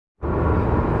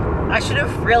I should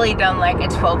have really done like a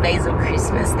 12 days of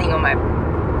Christmas thing on my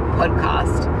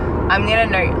podcast. I'm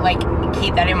gonna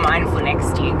keep that in mind for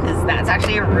next year, because that's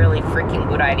actually a really freaking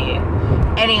good idea.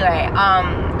 Anyway,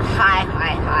 hi.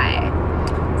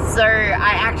 So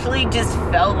I actually just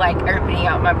felt like opening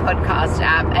up my podcast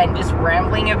app and just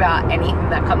rambling about anything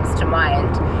that comes to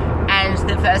mind. And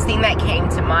the first thing that came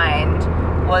to mind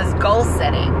was goal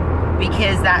setting,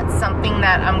 because that's something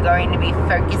that I'm going to be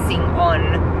focusing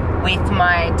on with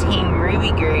my Team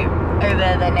Ruby group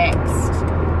over the next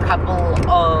couple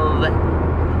of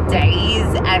days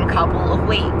and couple of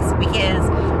weeks, because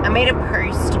I made a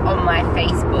post on my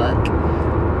Facebook,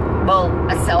 well,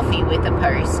 a selfie with a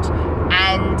post,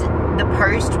 and the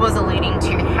post was alluding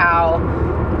to how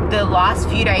the last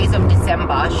few days of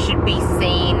December should be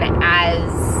seen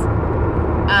as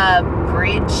a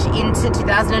bridge into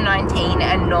 2019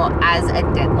 and not as a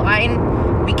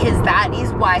deadline, because that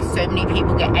is why so many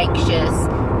people get anxious.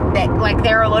 That,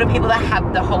 there are a lot of people that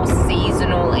have the whole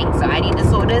seasonal anxiety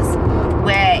disorders,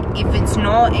 where if it's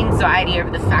not anxiety over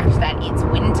the fact that it's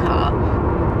winter,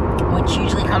 which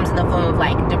usually comes in the form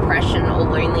of depression or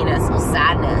loneliness or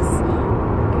sadness,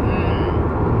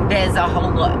 there's a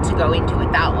whole lot to go into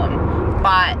with that one.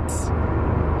 But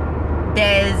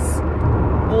there's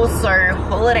also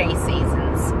holiday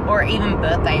seasons, or even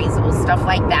birthdays or stuff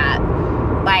like that.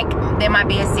 There might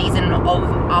be a season of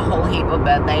a whole heap of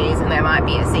birthdays, and there might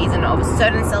be a season of a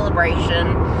certain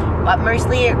celebration, but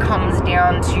mostly it comes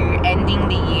down to ending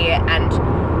the year and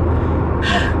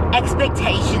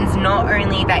expectations, not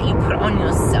only that you put on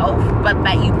yourself, but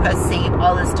that you perceive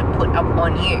others to put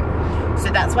upon you. So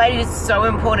that's why it is so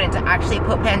important to actually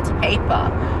put pen to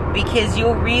paper, because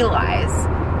you'll realize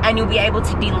and you'll be able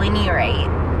to delineate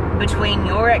between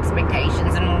your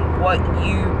expectations and what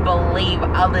you believe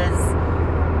others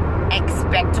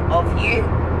expect of you.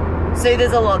 So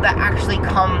there's a lot that actually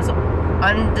comes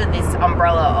under this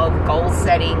umbrella of goal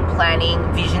setting, planning,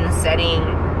 vision setting,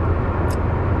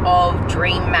 of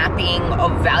dream mapping,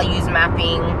 of values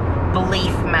mapping,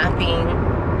 belief mapping,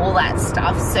 all that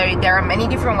stuff. So there are many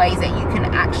different ways that you can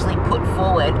actually put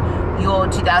forward your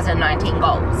 2019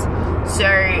 goals. So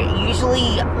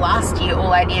usually last year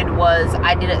all I did was,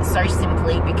 I did it so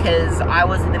simply because I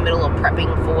was in the middle of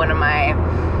prepping for one of my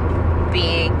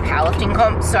big powerlifting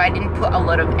comps, so I didn't put a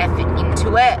lot of effort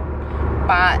into it.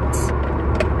 But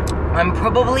I'm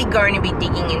probably going to be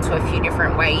digging into a few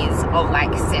different ways of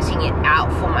setting it out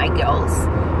for my girls,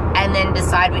 and then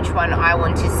decide which one I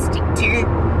want to stick to.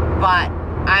 But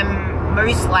I'm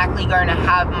most likely going to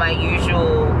have my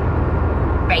usual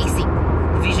basic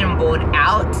vision board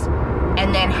out,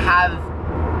 and then have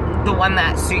the one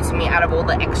that suits me out of all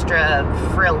the extra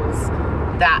frills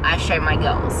that I show my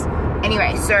girls.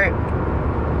 Anyway, so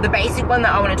the basic one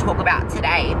that I want to talk about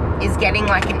today is getting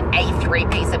an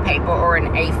A3 piece of paper or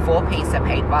an A4 piece of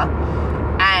paper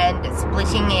and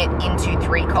splitting it into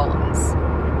 3 columns.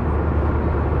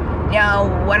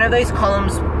 Now, one of those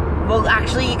columns, well,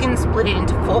 actually you can split it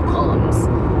into 4 columns,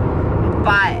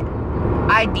 but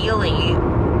ideally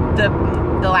the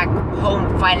whole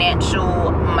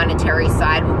financial, monetary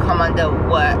side will come under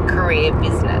work, career,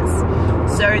 business.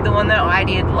 So the one that I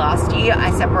did last year,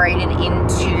 I separated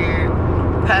into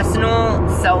personal,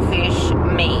 selfish,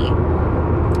 me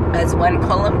as one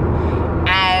column,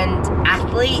 and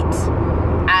athlete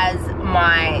as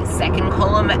my second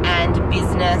column, and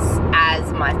business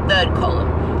as my third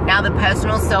column. Now, the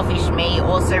personal, selfish me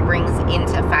also brings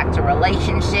into factor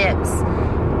relationships.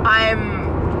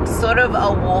 I'm sort of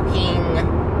a walking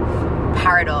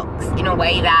paradox in a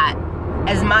way that,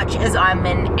 as much as I'm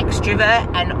an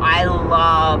extrovert and I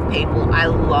love people, I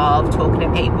love talking to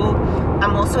people,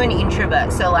 I'm also an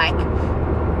introvert. So I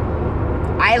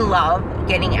love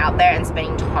getting out there and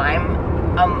spending time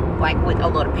with a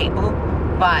lot of people,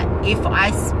 but if I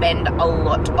spend a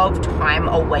lot of time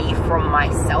away from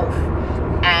myself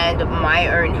and my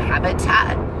own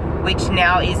habitat, which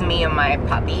now is me and my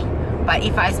puppy, but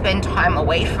if I spend time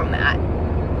away from that,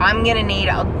 I'm gonna need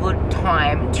a good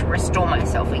time to restore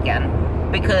myself again,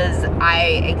 because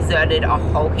I exerted a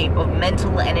whole heap of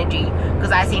mental energy,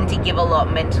 because I seem to give a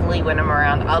lot mentally when I'm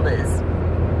around others,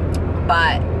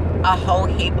 but a whole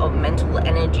heap of mental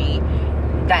energy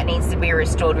that needs to be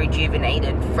restored,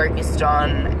 rejuvenated, focused on,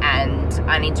 and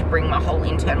I need to bring my whole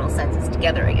internal senses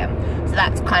together again. So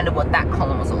that's kind of what that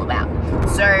column was all about.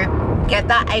 So get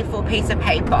that A4 piece of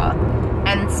paper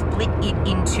and split it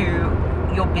into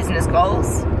your business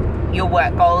goals, your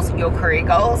work goals, your career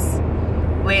goals,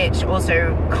 which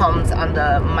also comes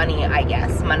under money, I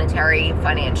guess, monetary,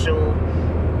 financial,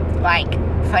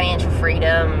 financial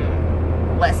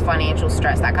freedom, less financial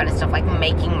stress, that kind of stuff,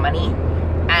 making money,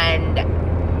 and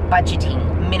budgeting,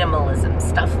 minimalism,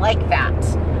 stuff like that.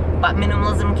 But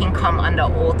minimalism can come under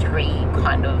all three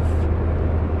kind of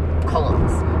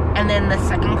columns. And then the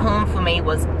second column for me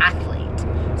was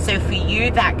athlete. So for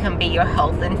you, that can be your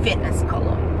health and fitness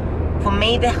column. For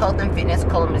me, the health and fitness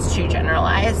column is too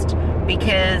generalized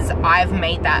because I've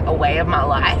made that a way of my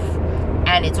life,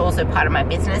 and it's also part of my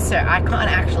business, so I can't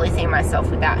actually see myself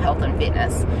without health and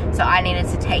fitness. So I needed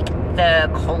to take the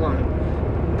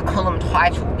column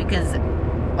title, because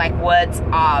like words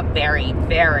are very,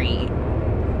 very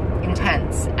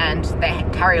intense and they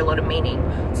carry a lot of meaning.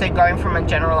 So going from a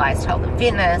generalized health and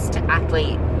fitness to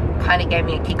athlete kind of gave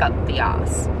me a kick up the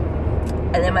ass.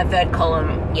 And then my third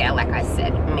column, yeah, like I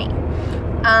said, me.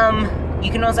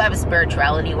 You can also have a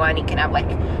spirituality one, you can have like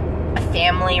a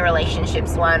family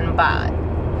relationships one, but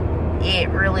it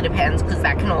really depends, because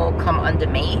that can all come under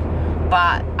me.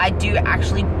 But I do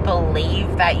actually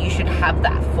believe that you should have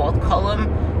that fourth column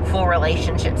for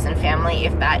relationships and family,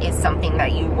 if that is something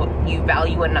that you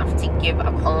value enough to give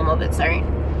a column of its own.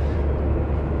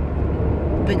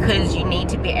 Because you need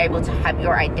to be able to have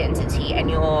your identity and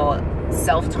your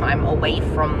self-time away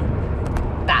from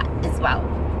that as well.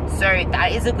 So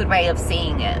that is a good way of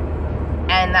seeing it.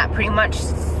 And that pretty much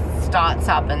starts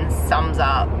up and sums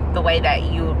up the way that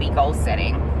you would be goal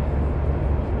setting.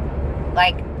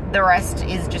 Like, the rest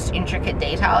is just intricate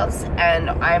details, and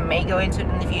I may go into it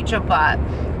in the future, but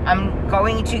I'm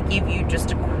going to give you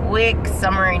just a quick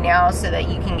summary now so that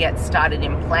you can get started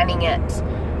in planning it.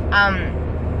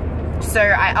 So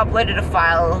I uploaded a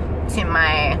file to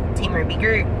my Team Ruby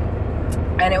group,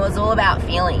 and it was all about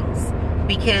feelings,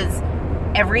 because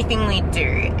everything we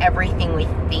do, everything we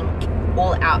think,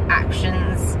 all our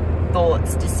actions,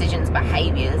 thoughts, decisions,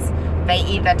 behaviors, they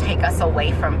either take us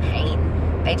away from pain,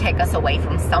 they take us away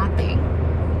from something,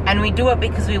 and we do it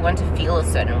because we want to feel a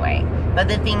certain way. But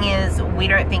the thing is, we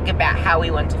don't think about how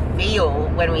we want to feel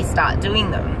when we start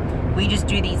doing them. We just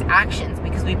do these actions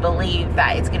because we believe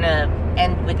that it's going to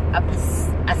end with a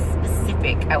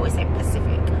specific, I always say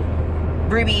Pacific.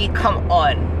 Ruby, come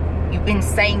on. You've been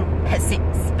saying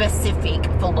specific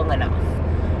for long enough.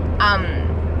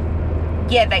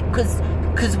 Yeah,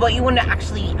 because what you want to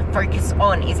actually focus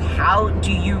on is, how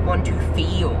do you want to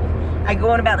feel? I go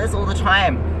on about this all the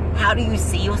time. How do you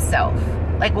see yourself?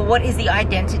 Like, well, what is the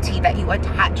identity that you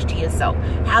attach to yourself?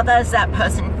 How does that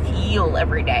person feel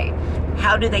every day?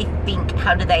 How do they think?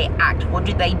 How do they act? What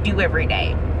do they do every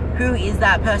day? Who is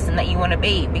that person that you want to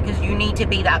be? Because you need to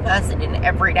be that person in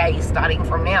every day starting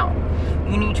from now.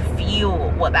 You need to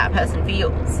feel what that person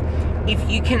feels. If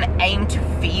you can aim to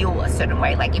feel a certain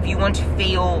way, like if you want to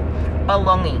feel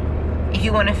belonging, if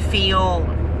you want to feel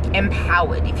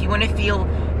empowered, if you want to feel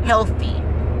healthy,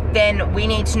 then we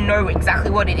need to know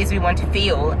exactly what it is we want to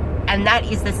feel, and that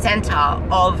is the center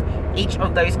of each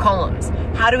of those columns.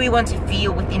 How do we want to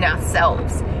feel within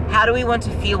ourselves? How do we want to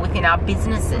feel within our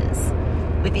businesses,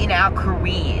 within our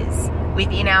careers,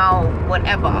 within our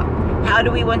whatever? How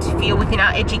do we want to feel within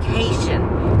our education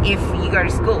if you go to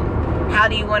school? How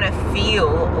do you want to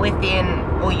feel within,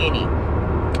 or uni?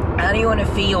 How do you want to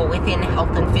feel within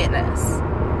health and fitness?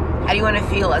 How do you want to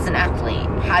feel as an athlete?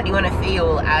 How do you want to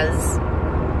feel as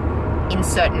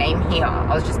insert name here?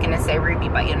 I was just going to say Ruby,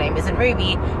 but your name isn't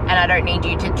Ruby, and I don't need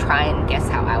you to try and guess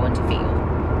how I want to feel,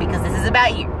 because this is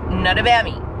about you, not about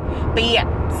me. But yeah,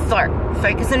 so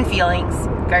focus on feelings,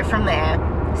 go from there,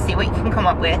 see what you can come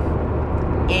up with.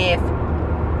 If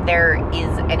there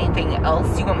is anything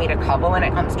else you want me to cover when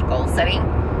it comes to goal setting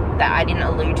that I didn't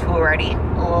allude to already,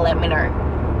 let me know.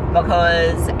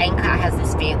 Because Anchor has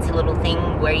this fancy little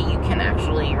thing where you can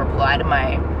actually reply to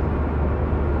my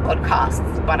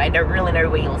podcasts, but I don't really know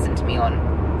where you listen to me on.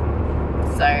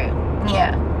 So,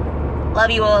 yeah.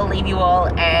 Love you all, leave you all,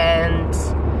 and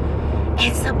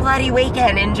it's a bloody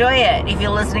weekend. Enjoy it if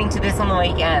you're listening to this on the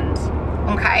weekend.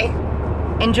 Okay?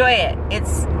 Enjoy it.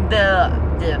 It's the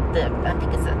I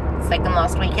think it's the second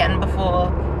last weekend before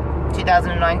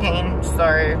 2019, so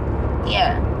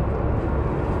yeah.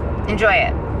 Enjoy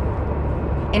it.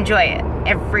 Enjoy it.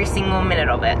 Every single minute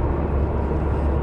of it.